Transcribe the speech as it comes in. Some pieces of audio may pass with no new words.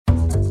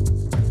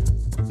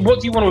what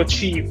do you want to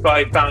achieve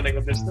by founding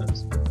a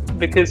business?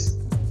 Because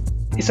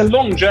it's a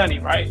long journey,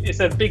 right? It's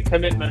a big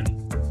commitment.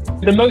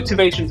 The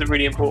motivations are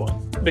really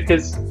important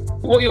because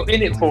what you're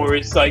in it for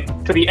is like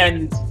for the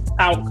end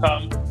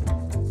outcome.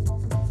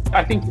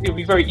 I think it would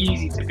be very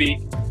easy to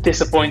be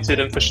disappointed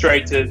and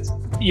frustrated.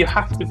 You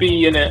have to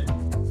be in it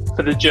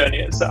for the journey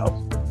itself,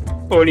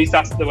 or at least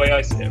that's the way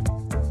I see it.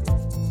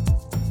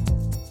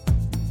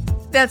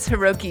 That's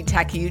Hiroki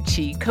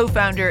Takeuchi,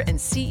 co-founder and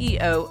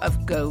CEO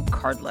of Go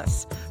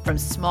Cardless. From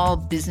small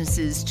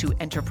businesses to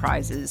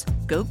enterprises,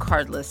 Go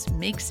Cardless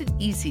makes it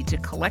easy to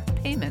collect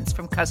payments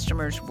from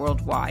customers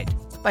worldwide.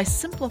 By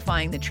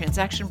simplifying the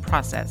transaction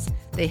process,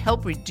 they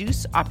help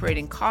reduce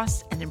operating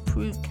costs and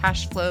improve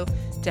cash flow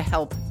to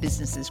help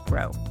businesses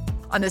grow.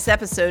 On this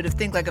episode of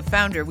Think Like a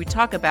Founder, we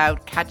talk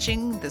about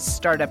catching the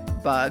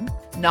startup bug,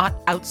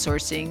 not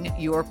outsourcing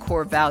your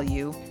core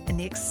value, and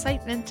the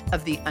excitement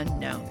of the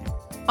unknown.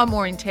 I'm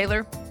Maureen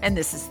Taylor, and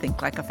this is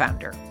Think Like a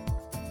Founder.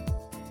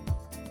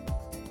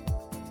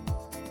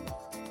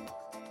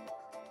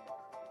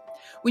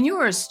 When you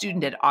were a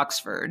student at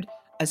Oxford,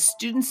 a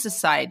student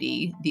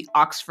society, the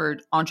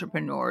Oxford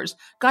Entrepreneurs,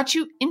 got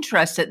you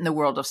interested in the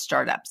world of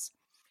startups.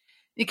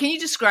 Now, can you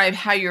describe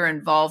how your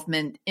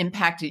involvement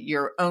impacted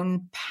your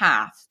own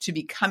path to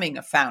becoming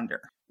a founder?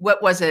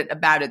 What was it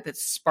about it that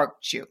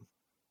sparked you?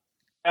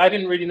 I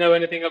didn't really know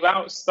anything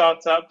about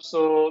startups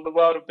or the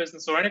world of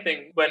business or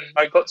anything when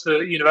I got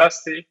to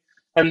university.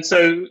 And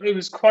so it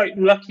was quite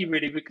lucky,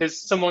 really,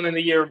 because someone in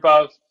the year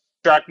above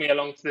dragged me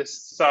along to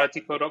this society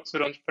called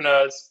Oxford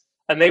Entrepreneurs.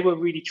 And they were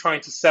really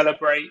trying to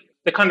celebrate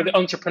the kind of the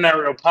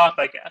entrepreneurial path,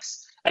 I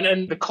guess. And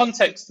then the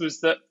context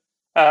was that,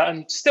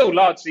 and still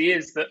largely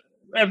is, that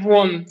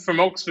everyone from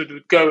Oxford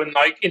would go and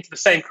like into the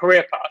same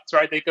career paths,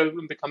 right? They go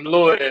and become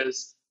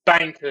lawyers,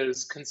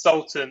 bankers,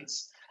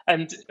 consultants.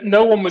 And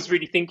no one was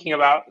really thinking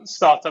about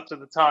startups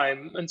at the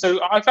time. And so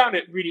I found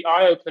it really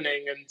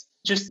eye-opening and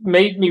just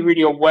made me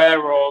really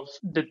aware of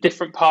the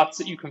different paths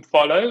that you can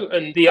follow.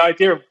 And the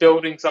idea of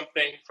building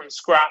something from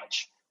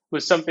scratch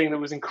was something that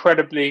was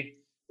incredibly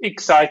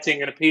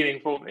exciting and appealing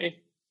for me.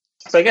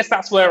 So I guess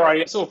that's where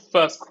I sort of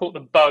first caught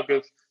the bug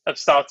of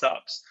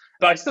startups.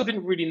 But I still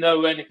didn't really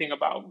know anything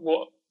about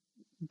what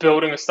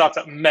building a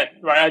startup meant,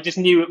 right? I just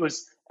knew it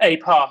was a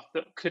path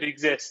that could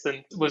exist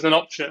and was an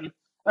option.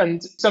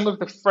 And some of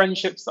the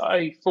friendships that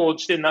I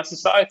forged in that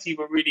society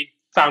were really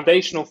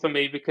foundational for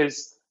me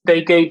because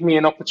they gave me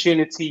an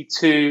opportunity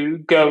to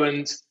go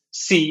and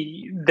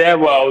see their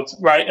world,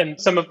 right?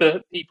 And some of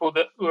the people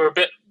that were a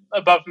bit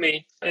above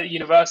me at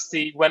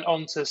university went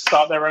on to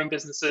start their own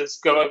businesses,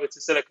 go over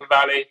to Silicon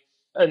Valley,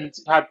 and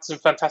had some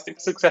fantastic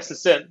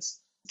successes since.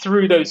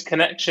 Through those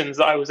connections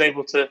that I was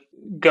able to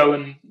go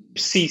and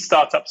see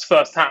startups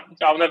firsthand.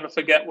 I'll never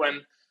forget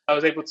when I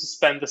was able to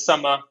spend the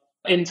summer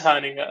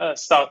interning at a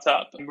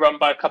startup run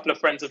by a couple of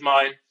friends of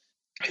mine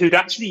who'd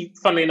actually,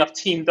 funnily enough,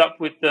 teamed up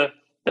with the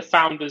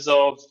founders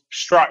of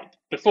Stripe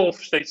before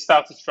they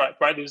started Stripe,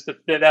 right? It was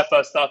their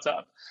first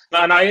startup.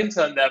 And I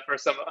interned there for a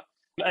summer.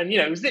 And,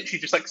 it was literally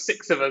just like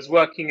 6 of us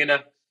working in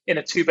a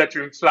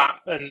 2-bedroom flat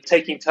and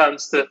taking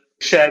turns to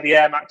share the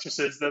air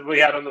mattresses that we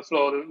had on the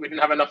floor. That we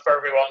didn't have enough for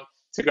everyone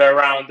to go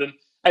around.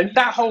 And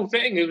that whole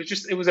thing,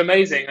 it was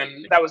amazing.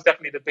 And that was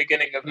definitely the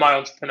beginning of my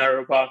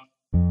entrepreneurial path.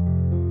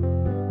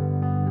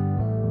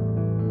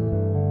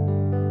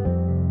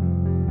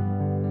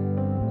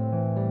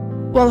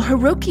 While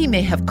Hiroki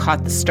may have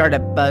caught the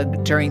startup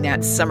bug during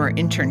that summer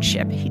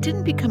internship, he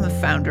didn't become a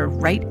founder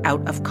right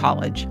out of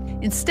college.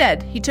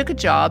 Instead, he took a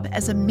job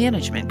as a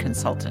management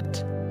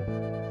consultant.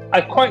 I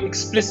quite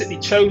explicitly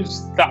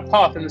chose that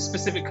path in the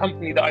specific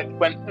company that I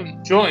went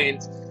and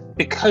joined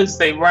because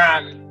they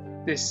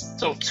ran this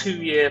sort of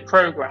 2-year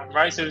program,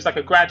 right? So it was like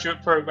a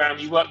graduate program.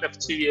 You work there for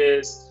 2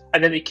 years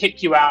and then they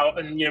kick you out.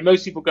 And,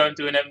 most people go and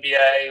do an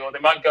MBA or they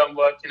might go and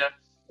work in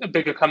a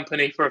bigger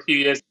company for a few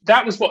years.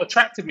 That was what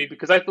attracted me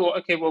because I thought,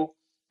 okay, well,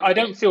 I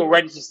don't feel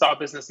ready to start a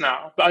business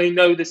now, but I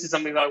know this is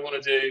something that I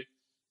want to do.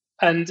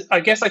 And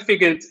I guess I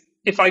figured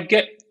if I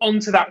get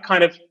onto that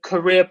kind of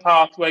career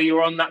path where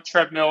you're on that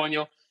treadmill and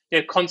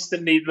you're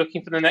constantly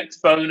looking for the next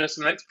bonus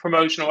or the next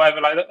promotion or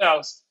whatever like that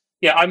else,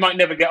 I might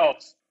never get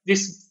off.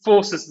 This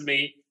forces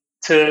me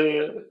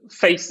to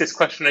face this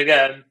question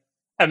again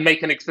and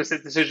make an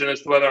explicit decision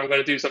as to whether I'm going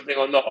to do something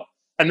or not.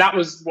 And that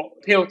was what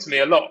appealed to me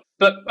a lot.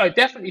 But I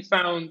definitely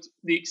found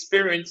the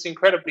experience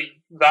incredibly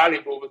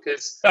valuable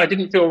because I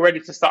didn't feel ready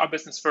to start a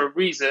business for a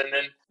reason.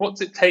 And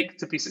what's it take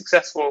to be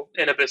successful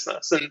in a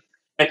business? And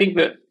I think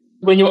that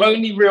when your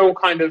only real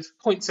kind of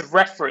points of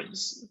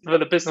reference for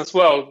the business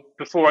world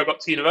before I got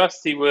to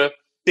university were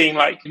seeing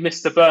like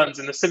Mr. Burns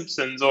in The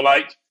Simpsons or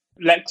like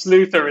Lex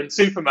Luthor in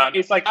Superman,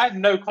 it's like I had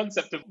no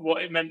concept of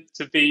what it meant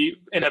to be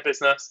in a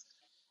business.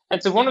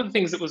 And so one of the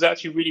things that was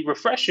actually really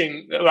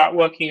refreshing about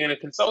working in a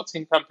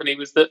consulting company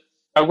was that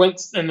I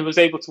went and was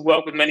able to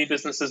work with many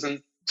businesses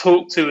and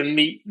talk to and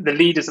meet the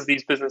leaders of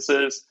these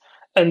businesses.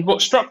 And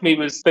what struck me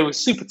was they were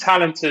super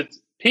talented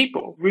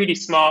people, really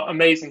smart,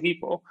 amazing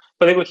people,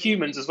 but they were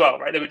humans as well,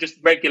 right? They were just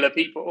regular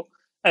people.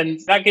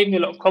 And that gave me a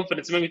lot of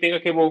confidence. It made me think,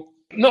 okay, well,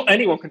 not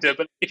anyone can do it,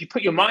 but if you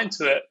put your mind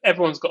to it,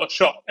 everyone's got a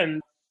shot. And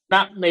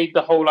that made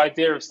the whole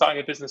idea of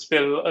starting a business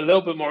feel a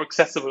little bit more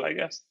accessible, I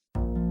guess.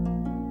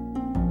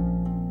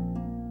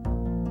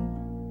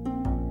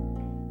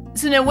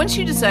 So now, once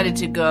you decided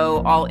to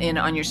go all in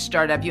on your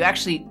startup, you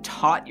actually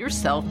taught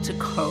yourself to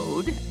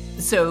code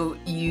so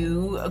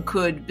you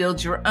could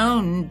build your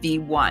own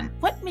V1.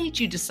 What made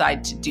you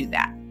decide to do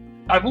that?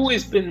 I've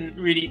always been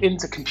really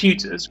into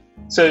computers.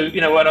 So,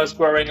 when I was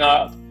growing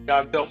up,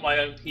 I built my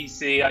own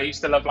PC. I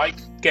used to love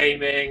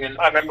gaming. And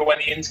I remember when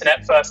the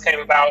internet first came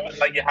about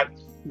and you had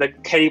the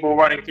cable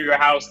running through your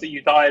house that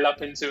you dial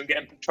up into and get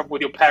in trouble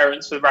with your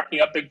parents for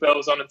racking up big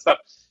bills on and stuff.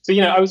 So,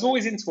 I was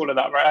always into all of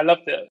that, right? I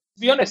loved it.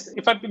 To be honest,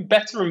 if I'd been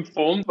better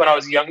informed when I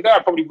was younger, I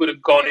probably would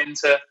have gone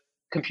into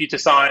computer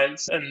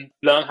science and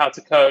learned how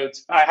to code.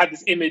 I had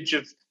this image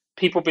of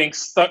people being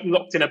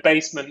locked in a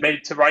basement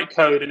made to write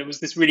code, and it was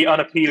this really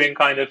unappealing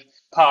kind of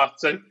path.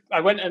 So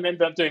I went and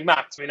ended up doing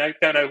maths. I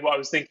don't know what I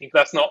was thinking.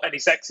 That's not any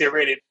sexier,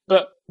 really.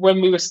 But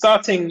when we were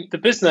starting the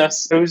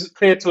business, it was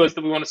clear to us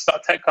that we want to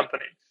start a tech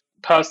company.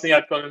 Personally,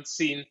 I'd gone and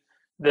seen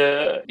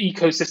the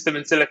ecosystem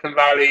in Silicon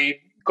Valley,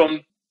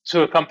 gone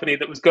to a company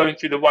that was going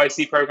through the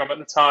YC program at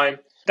the time.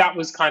 That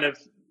was kind of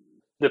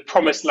the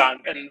promised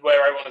land and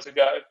where I wanted to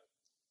go.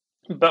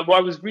 But what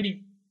I was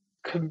really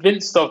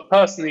convinced of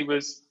personally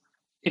was,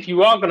 if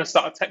you are going to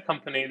start a tech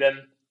company, then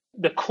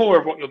the core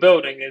of what you're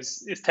building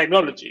is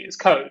technology, is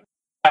code.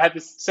 I had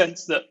this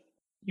sense that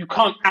you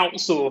can't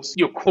outsource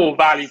your core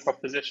value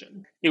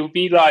proposition. It would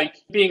be like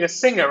being a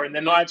singer and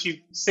then not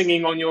actually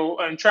singing on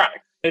your own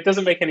track. It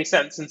doesn't make any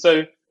sense. And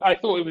so I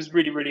thought it was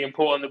really, really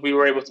important that we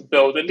were able to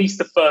build at least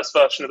the first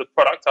version of the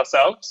product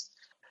ourselves.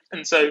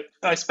 And so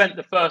I spent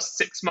the first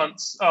 6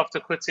 months after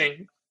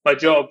quitting my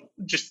job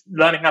just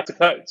learning how to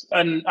code.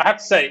 And I have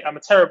to say, I'm a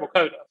terrible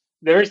coder.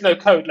 There is no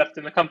code left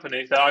in the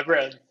company that I've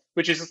written,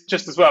 which is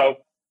just as well.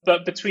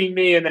 But between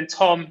me and then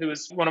Tom, who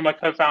was one of my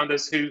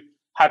co-founders who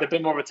had a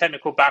bit more of a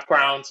technical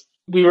background,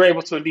 we were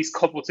able to at least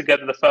cobble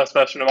together the first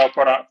version of our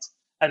product.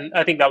 And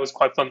I think that was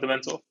quite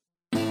fundamental.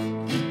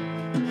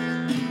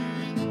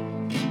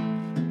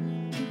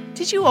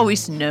 Did you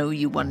always know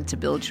you wanted to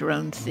build your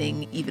own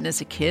thing, even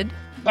as a kid?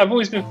 I've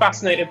always been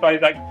fascinated by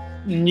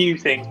new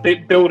things,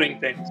 building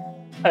things,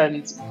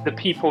 and the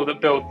people that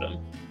build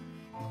them.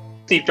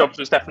 Steve Jobs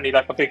was definitely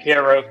a big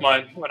hero of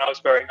mine when I was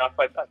growing up.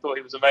 I thought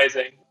he was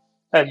amazing,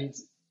 and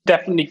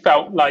definitely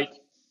felt like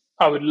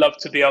I would love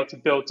to be able to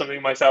build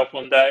something myself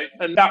one day.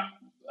 And that,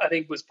 I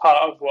think, was part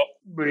of what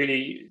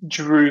really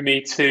drew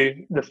me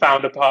to the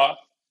founder path.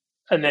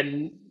 And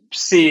then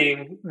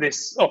seeing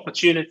this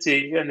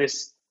opportunity and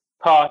this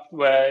path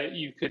where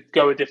you could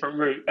go a different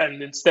route,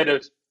 and instead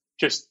of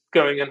just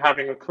going and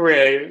having a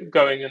career,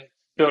 going and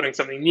building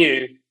something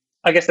new,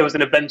 I guess there was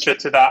an adventure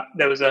to that.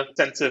 There was a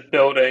sense of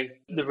building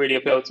that really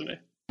appealed to me.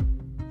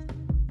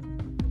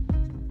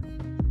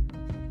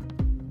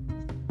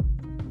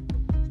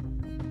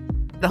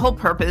 The whole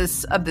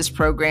purpose of this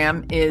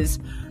program is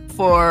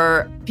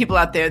for people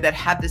out there that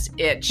have this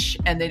itch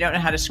and they don't know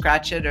how to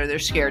scratch it, or they're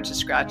scared to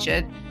scratch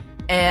it.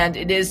 And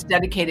it is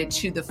dedicated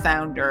to the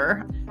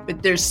founder,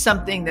 but there's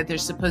something that they're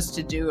supposed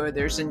to do, or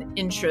there's an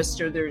interest,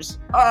 or there's,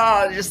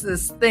 just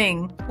this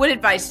thing. What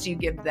advice do you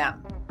give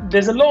them?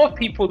 There's a lot of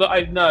people that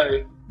I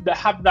know that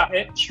have that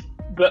itch,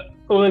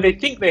 or they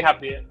think they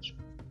have the itch,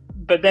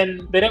 but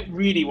then they don't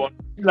really want.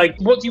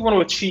 What do you want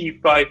to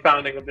achieve by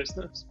founding a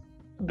business?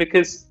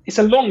 Because it's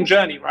a long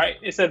journey, right?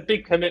 It's a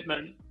big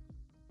commitment.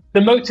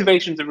 The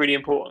motivations are really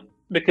important,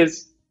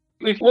 because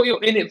if what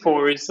you're in it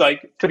for is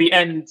for the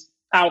end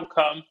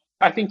outcome,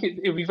 I think it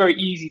would be very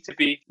easy to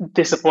be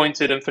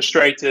disappointed and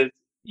frustrated.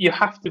 You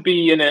have to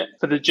be in it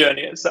for the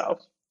journey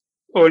itself,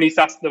 or at least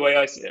that's the way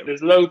I see it.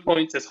 There's low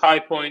points, there's high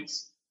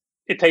points.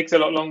 It takes a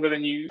lot longer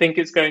than you think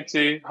it's going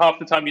to. Half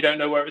the time you don't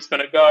know where it's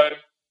going to go,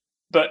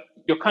 but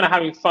you're kind of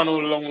having fun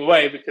all along the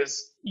way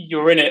because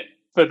you're in it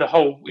for the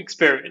whole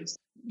experience.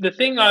 The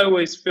thing I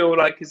always feel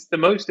like is the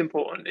most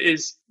important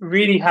is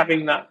really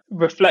having that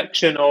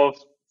reflection of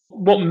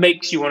what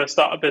makes you want to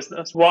start a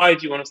business. Why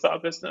do you want to start a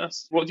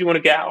business? What do you want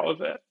to get out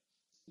of it?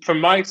 From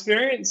my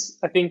experience,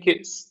 I think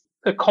it's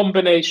a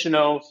combination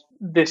of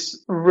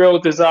this real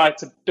desire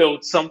to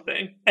build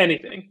something,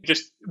 anything,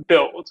 just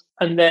build.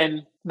 And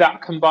then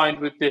that combined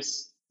with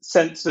this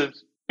sense of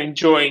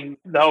enjoying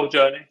the whole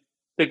journey,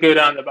 the good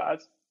and the bad,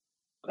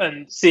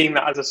 and seeing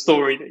that as a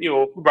story that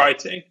you're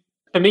writing.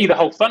 For me, the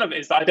whole fun of it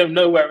is that I don't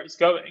know where it's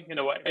going in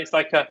a way. It's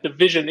the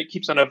vision that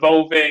keeps on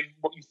evolving.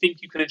 What you think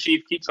you can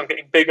achieve keeps on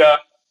getting bigger.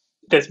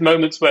 There's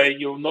moments where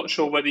you're not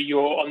sure whether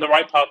you're on the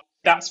right path.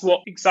 That's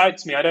what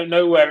excites me. I don't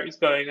know where it's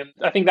going. And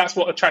I think that's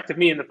what attracted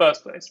me in the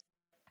first place.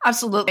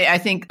 Absolutely. I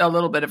think a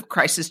little bit of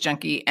crisis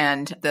junkie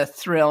and the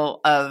thrill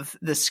of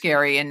the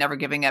scary and never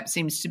giving up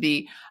seems to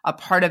be a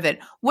part of it.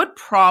 What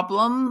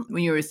problem,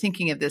 when you were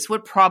thinking of this,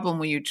 what problem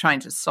were you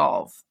trying to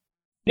solve?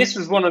 This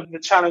was one of the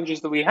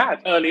challenges that we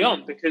had early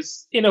on,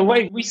 because in a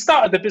way, we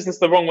started the business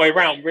the wrong way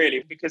around,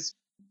 really, because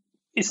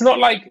it's not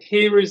like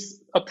here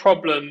is a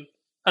problem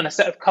and a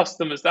set of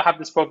customers that have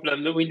this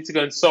problem that we need to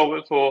go and solve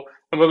it for,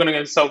 and we're going to go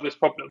and solve this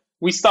problem.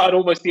 We started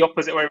almost the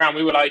opposite way around.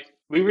 We were like,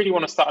 we really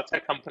want to start a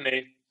tech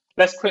company.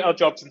 Let's quit our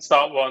jobs and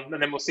start one,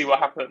 and then we'll see what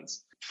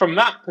happens. From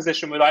that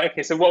position, we're like,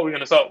 okay, so what are we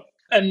going to solve?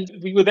 And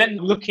we were then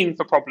looking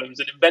for problems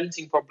and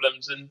inventing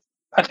problems. And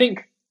I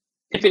think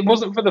if it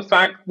wasn't for the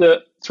fact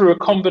that through a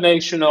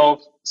combination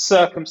of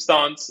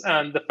circumstance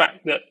and the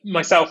fact that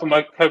myself and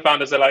my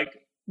co-founders are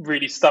like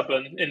really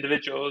stubborn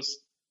individuals,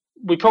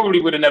 we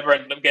probably would have never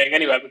ended up getting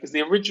anywhere, because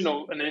the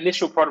original and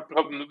initial product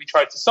problem that we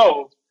tried to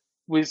solve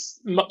was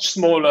much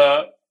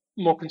smaller,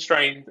 more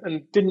constrained,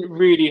 and didn't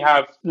really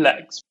have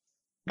legs.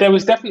 There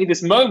was definitely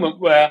this moment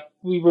where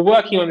we were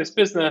working on this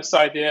business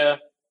idea.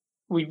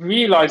 We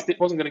realized it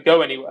wasn't going to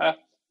go anywhere,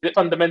 that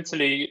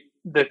fundamentally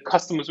the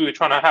customers we were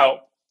trying to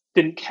help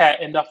didn't care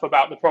enough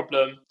about the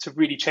problem to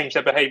really change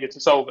their behavior to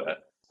solve it.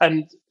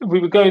 And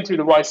we were going through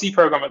the YC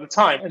program at the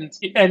time, and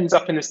it ends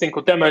up in this thing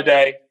called Demo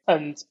Day,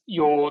 and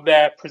you're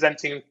there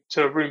presenting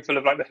to a room full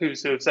of like the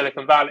who's who of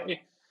Silicon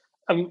Valley.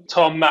 And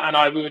Tom, Matt, and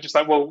I, we were just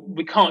like, well,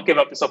 we can't give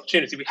up this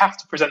opportunity. We have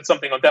to present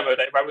something on Demo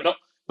Day, right?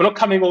 We're not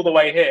coming all the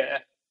way here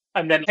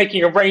and then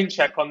taking a rain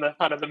check on the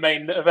kind of the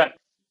main event.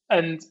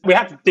 And we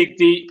had to dig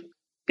deep.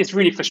 It's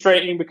really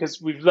frustrating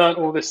because we've learned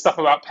all this stuff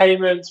about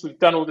payments. We've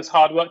done all this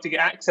hard work to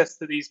get access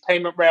to these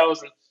payment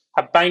rails and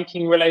have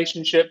banking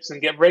relationships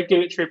and get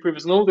regulatory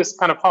approvals and all this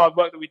kind of hard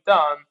work that we've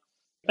done.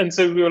 And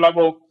so we were like,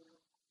 well,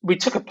 we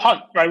took a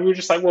punt, right? We were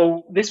just like,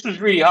 well, this was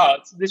really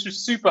hard. This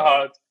was super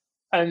hard.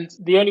 And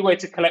the only way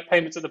to collect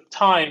payments at the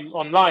time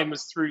online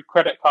was through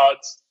credit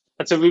cards.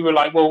 And so we were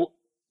like, well,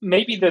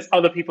 maybe there's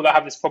other people that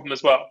have this problem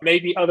as well.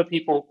 Maybe other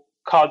people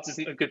cards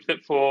isn't a good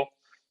fit for.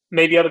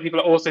 Maybe other people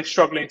are also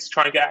struggling to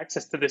try and get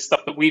access to this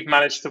stuff that we've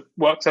managed to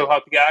work so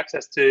hard to get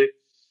access to.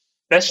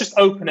 Let's just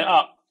open it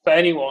up for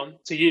anyone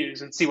to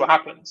use and see what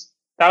happens.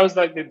 That was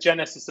like the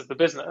genesis of the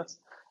business.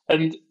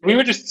 And we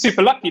were just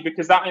super lucky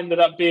because that ended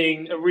up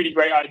being a really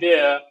great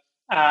idea.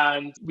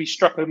 And we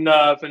struck a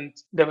nerve and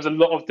there was a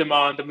lot of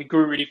demand and we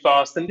grew really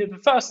fast. And in the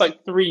first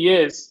like 3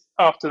 years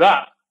after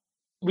that,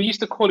 we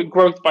used to call it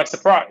growth by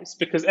surprise,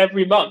 because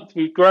every month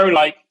we'd grow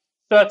like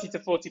 30 to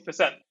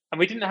 40%. And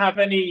we didn't have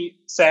any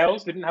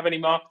sales. We didn't have any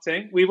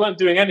marketing. We weren't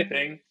doing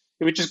anything.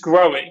 It was just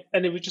growing.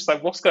 And it was just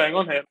like, what's going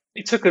on here?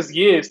 It took us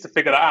years to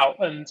figure that out.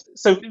 And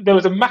so there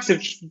was a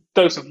massive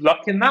dose of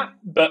luck in that.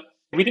 But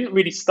we didn't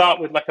really start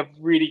with like a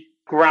really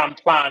grand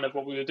plan of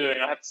what we were doing,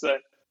 I have to say.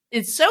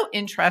 It's so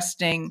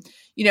interesting,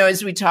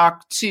 as we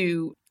talk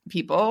to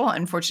people,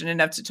 I'm fortunate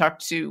enough to talk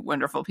to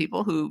wonderful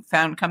people who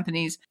found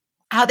companies,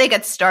 how they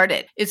get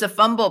started. It's a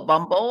fumble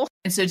bumble.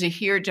 And so to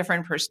hear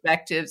different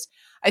perspectives,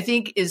 I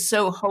think is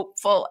so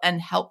hopeful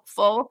and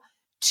helpful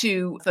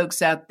to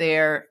folks out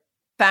there.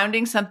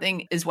 Founding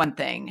something is one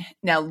thing.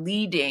 Now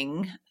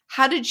leading,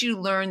 how did you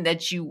learn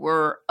that you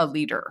were a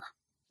leader?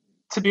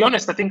 To be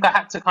honest, I think I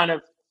had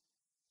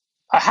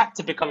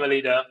to become a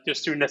leader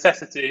just through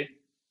necessity.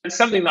 It's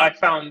something that I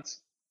found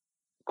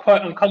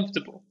quite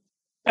uncomfortable.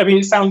 I mean,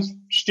 it sounds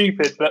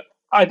stupid, but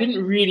I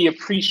didn't really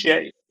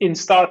appreciate in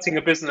starting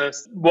a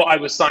business what I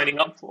was signing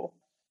up for.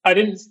 I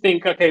didn't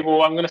think, okay,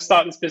 well, I'm going to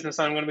start this business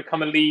and I'm going to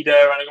become a leader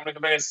and I'm going to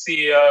become a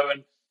CEO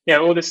and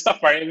all this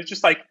stuff, right? It was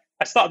just like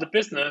I started the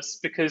business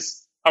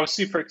because I was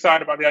super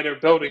excited about the idea of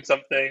building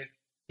something.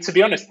 To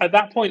be honest, at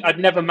that point, I'd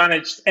never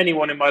managed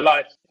anyone in my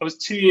life. I was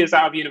 2 years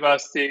out of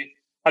university.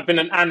 I'd been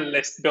an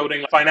analyst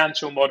building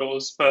financial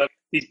models for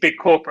these big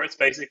corporates,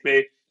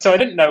 basically. So I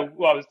didn't know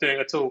what I was doing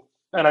at all.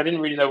 And I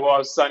didn't really know what I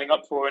was signing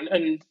up for.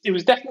 And it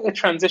was definitely a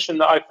transition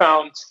that I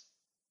found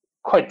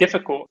quite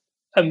difficult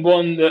and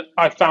one that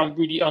I found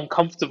really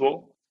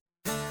uncomfortable.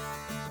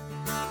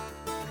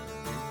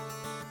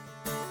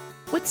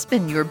 What's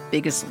been your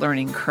biggest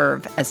learning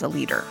curve as a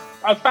leader?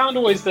 I've found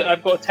always that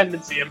I've got a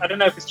tendency, I don't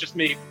know if it's just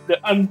me, that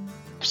I'm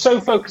so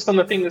focused on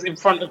the thing that's in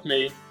front of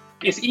me.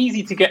 It's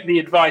easy to get the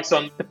advice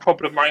on the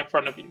problem right in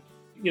front of you.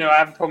 I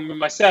have a problem with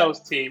my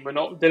sales team. We're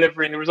not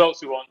delivering the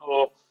results we want,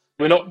 or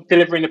we're not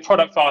delivering the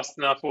product fast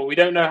enough, or we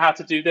don't know how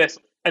to do this.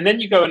 And then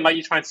you go and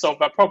you try and solve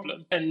that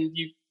problem and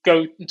you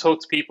go and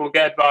talk to people,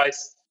 get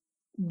advice.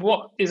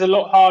 What is a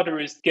lot harder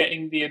is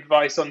getting the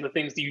advice on the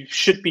things that you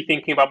should be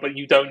thinking about, but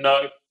you don't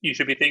know you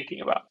should be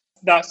thinking about.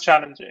 That's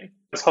challenging.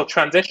 This whole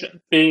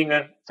transition, being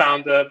a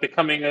founder,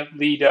 becoming a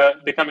leader,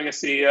 becoming a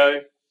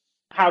CEO,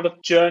 how the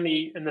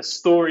journey and the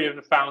story of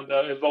the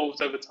founder evolves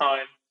over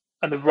time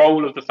and the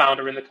role of the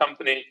founder in the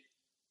company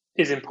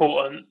is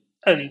important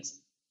and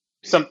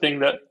something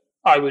that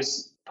I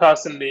was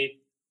personally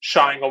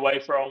shying away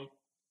from.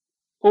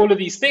 All of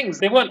these things,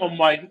 they weren't on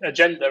my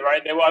agenda,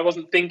 right? I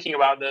wasn't thinking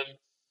about them,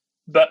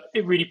 but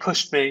it really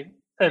pushed me.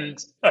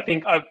 And I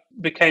think I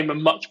became a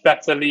much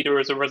better leader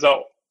as a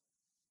result.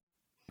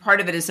 Part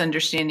of it is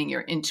understanding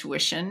your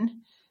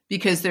intuition,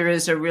 because there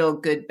is a real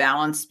good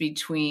balance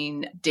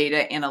between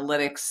data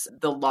analytics,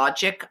 the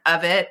logic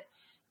of it,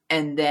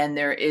 and then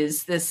there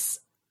is this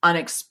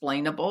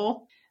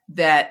unexplainable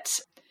that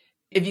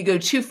if you go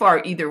too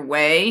far either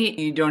way,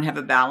 you don't have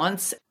a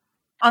balance.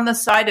 On the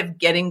side of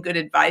getting good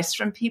advice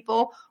from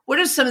people, what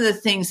are some of the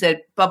things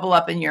that bubble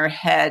up in your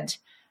head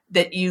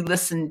that you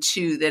listened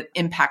to that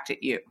impacted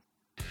you?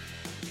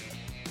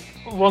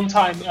 One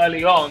time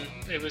early on,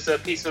 it was a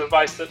piece of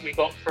advice that we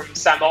got from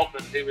Sam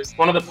Altman, who was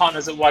one of the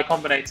partners at Y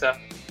Combinator.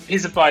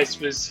 His advice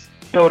was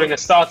building a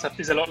startup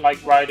is a lot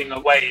like riding a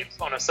wave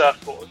on a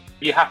surfboard.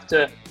 You have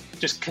to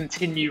just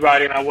continue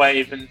riding that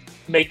wave and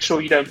make sure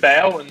you don't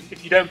bail. And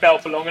if you don't bail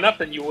for long enough,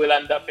 then you will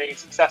end up being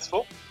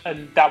successful.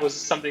 And that was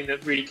something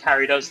that really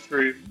carried us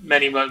through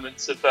many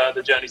moments of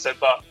the journey so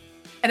far.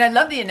 And I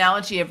love the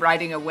analogy of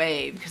riding a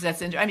wave, because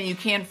that's, I mean, you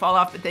can fall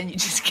off, but then you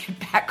just get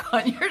back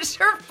on your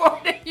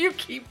surfboard and you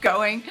keep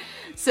going.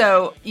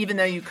 So even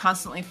though you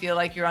constantly feel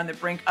like you're on the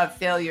brink of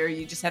failure,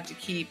 you just have to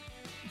keep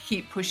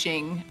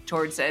pushing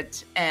towards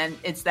it. And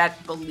it's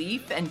that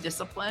belief and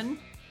discipline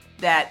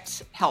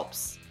that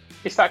helps.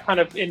 It's that kind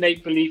of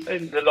innate belief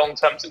in the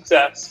long-term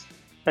success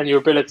and your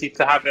ability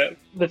to have it.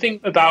 The thing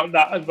about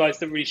that advice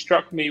that really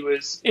struck me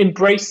was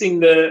embracing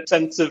the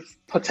sense of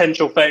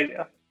potential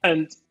failure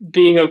and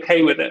being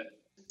okay with it,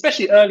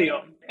 especially early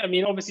on. I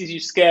mean, obviously, as you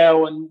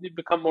scale and you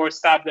become more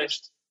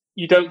established,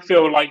 you don't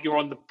feel like you're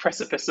on the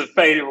precipice of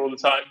failure all the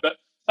time. But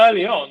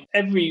early on,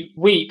 every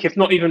week, if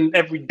not even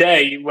every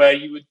day, where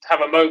you would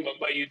have a moment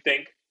where you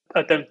think,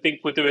 I don't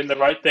think we're doing the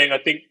right thing. I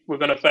think we're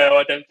going to fail.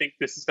 I don't think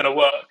this is going to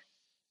work.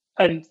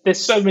 And there's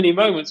so many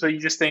moments where you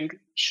just think,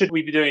 should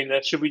we be doing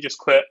this? Should we just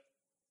quit?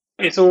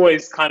 It's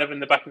always kind of in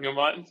the back of your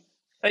mind.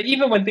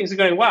 Even when things are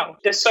going well,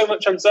 there's so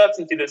much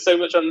uncertainty, there's so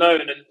much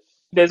unknown, and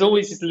there's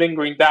always these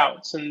lingering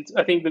doubts. And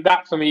I think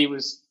that for me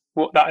was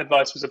what that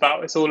advice was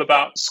about. It's all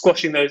about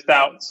squashing those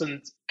doubts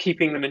and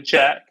keeping them in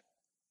check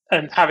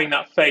and having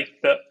that faith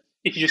that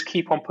if you just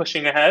keep on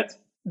pushing ahead,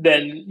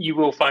 then you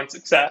will find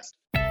success.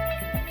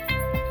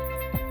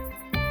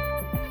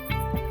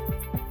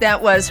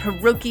 That was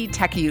Hiroki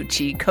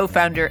Takeuchi,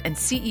 co-founder and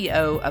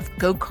CEO of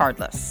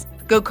GoCardless.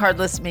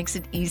 GoCardless makes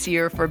it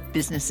easier for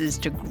businesses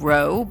to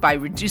grow by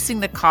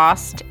reducing the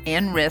cost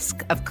and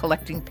risk of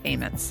collecting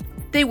payments.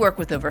 They work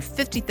with over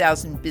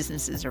 50,000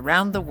 businesses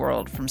around the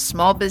world, from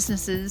small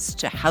businesses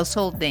to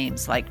household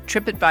names like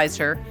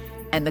TripAdvisor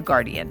and The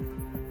Guardian.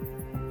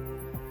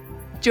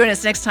 Join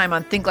us next time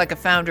on Think Like a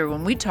Founder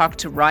when we talk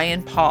to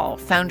Ryan Paul,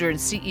 founder and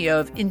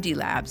CEO of Indie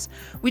Labs.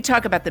 We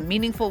talk about the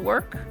meaningful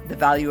work, the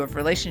value of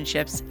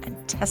relationships, and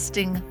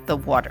testing the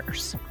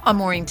waters. I'm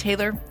Maureen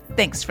Taylor.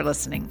 Thanks for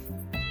listening.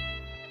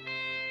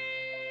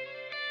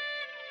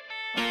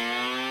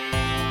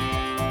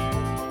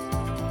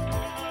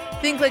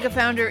 Think Like a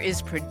Founder is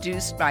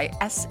produced by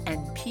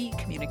SNP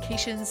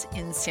Communications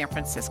in San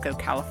Francisco,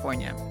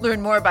 California.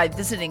 Learn more by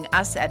visiting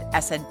us at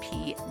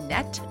snpnet.com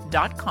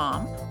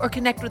or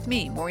connect with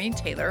me, Maureen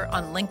Taylor,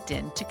 on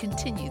LinkedIn to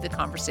continue the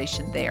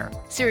conversation there.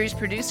 Series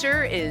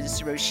producer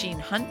is Roisin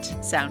Hunt,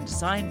 sound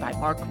design by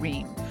Mark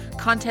Ream,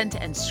 content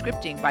and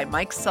scripting by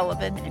Mike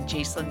Sullivan and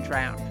Jason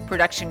Drown.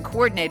 Production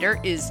coordinator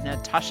is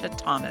Natasha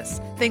Thomas.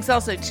 Thanks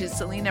also to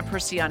Selena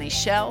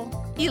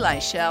Persiani-Schell, Eli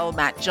Schell,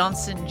 Matt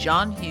Johnson,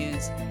 John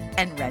Hughes,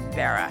 and Ren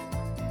Vera.